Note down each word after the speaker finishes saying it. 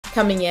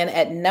Coming in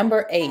at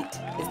number 8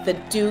 is the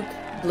Duke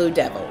Blue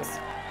Devils.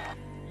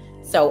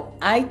 So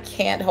I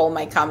can't hold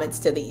my comments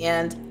to the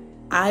end.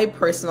 I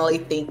personally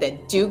think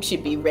that Duke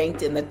should be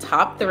ranked in the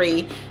top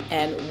 3,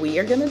 and we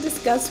are going to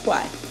discuss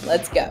why.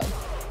 Let's go.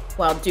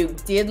 While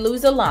Duke did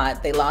lose a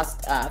lot, they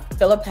lost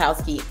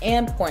Filipowski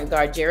and point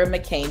guard Jared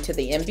McCain to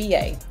the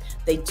NBA.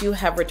 They do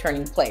have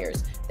returning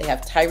players. They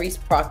have Tyrese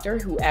Proctor,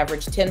 who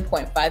averaged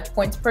 10.5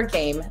 points per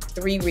game,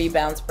 3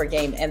 rebounds per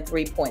game, and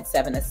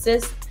 3.7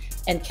 assists,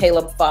 and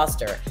Caleb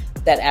Foster,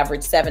 that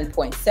averaged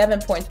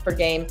 7.7 points per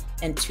game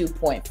and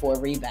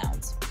 2.4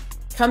 rebounds.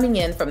 Coming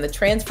in from the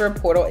transfer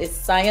portal is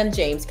Zion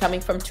James, coming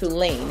from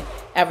Tulane,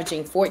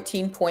 averaging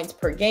 14 points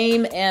per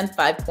game and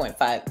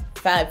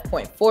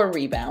 5.4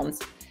 rebounds,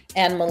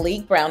 and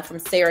Malik Brown from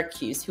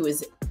Syracuse, who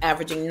is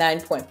averaging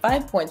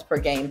 9.5 points per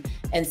game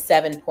and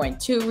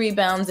 7.2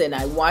 rebounds. And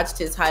I watched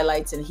his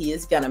highlights, and he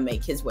is going to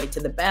make his way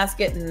to the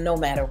basket no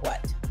matter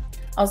what.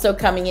 Also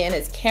coming in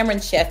is Cameron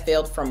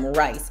Sheffield from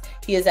Rice.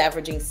 He is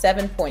averaging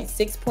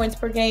 7.6 points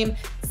per game,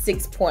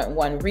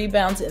 6.1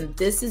 rebounds, and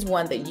this is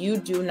one that you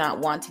do not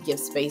want to give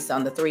space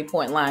on the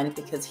three-point line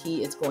because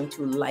he is going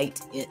to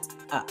light it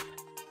up.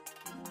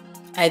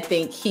 I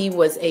think he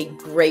was a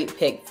great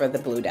pick for the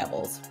Blue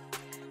Devils.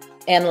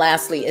 And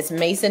lastly is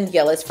Mason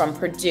Gillis from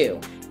Purdue.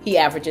 He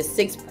averages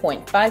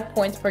 6.5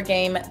 points per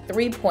game,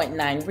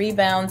 3.9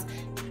 rebounds.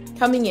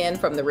 Coming in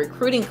from the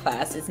recruiting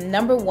class is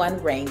number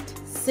 1 ranked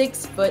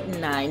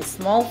 6'9"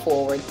 small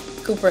forward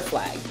Cooper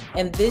Flagg.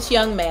 And this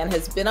young man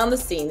has been on the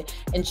scene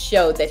and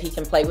showed that he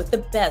can play with the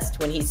best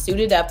when he's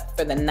suited up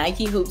for the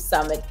Nike Hoop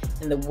Summit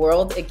in the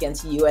World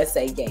Against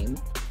USA game.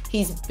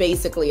 He's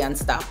basically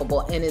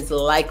unstoppable and is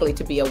likely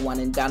to be a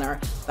one-and-doner,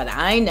 but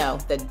I know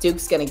that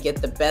Duke's going to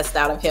get the best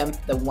out of him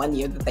the 1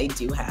 year that they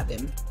do have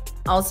him.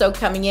 Also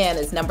coming in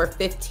is number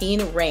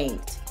 15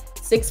 ranked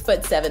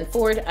 6'7"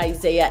 forward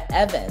Isaiah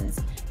Evans.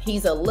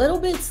 He's a little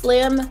bit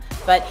slim,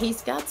 but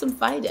he's got some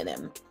fight in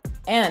him.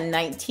 And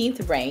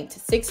 19th ranked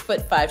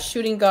 6'5"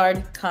 shooting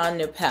guard Con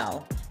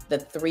Nupel, the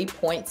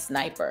three-point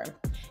sniper.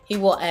 He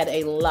will add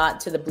a lot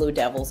to the Blue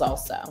Devils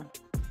also.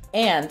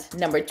 And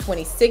number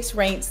 26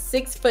 ranked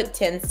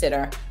 6'10"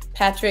 sitter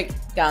Patrick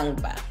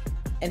Gangba.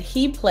 And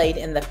he played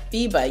in the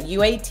FIBA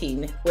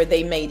U18 where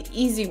they made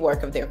easy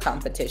work of their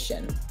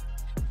competition.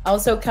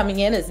 Also coming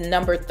in is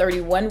number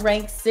 31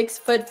 ranked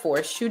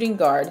 6'4" shooting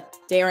guard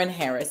Darren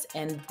Harris,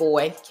 and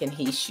boy can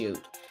he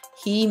shoot.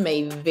 He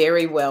may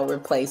very well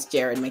replace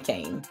Jared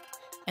McCain.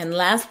 And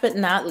last but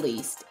not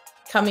least,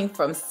 coming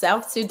from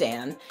South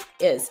Sudan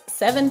is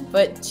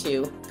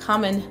 7'2"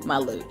 Kaman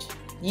Malouch.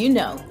 You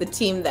know, the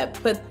team that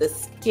put the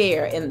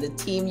scare in the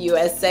Team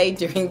USA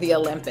during the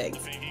Olympics.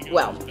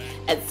 Well,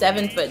 at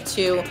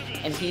 7'2",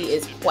 and he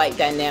is quite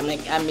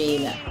dynamic. I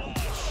mean,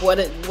 what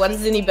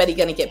is anybody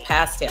going to get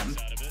past him,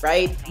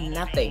 right?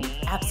 Nothing,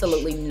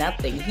 absolutely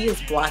nothing. He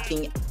is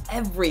blocking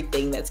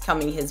everything that's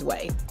coming his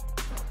way,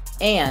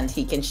 and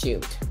he can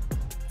shoot.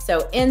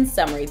 So in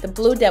summary, the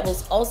Blue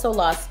Devils also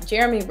lost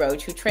Jeremy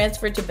Roach, who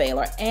transferred to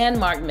Baylor, and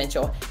Mark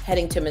Mitchell,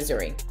 heading to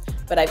Missouri.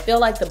 But I feel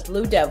like the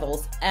Blue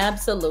Devils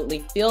absolutely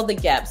filled the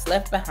gaps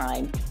left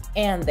behind,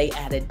 and they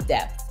added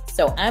depth.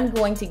 So I'm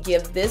going to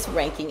give this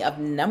ranking of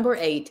number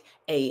 8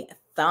 a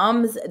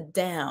thumbs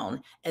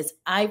down, as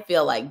I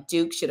feel like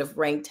Duke should have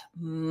ranked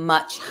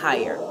much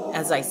higher.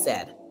 As I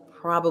said,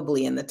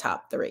 probably in the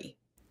top 3.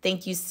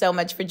 Thank you so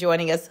much for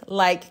joining us.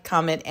 Like,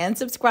 comment, and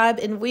subscribe,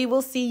 and we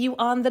will see you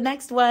on the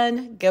next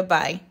one.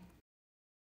 Goodbye.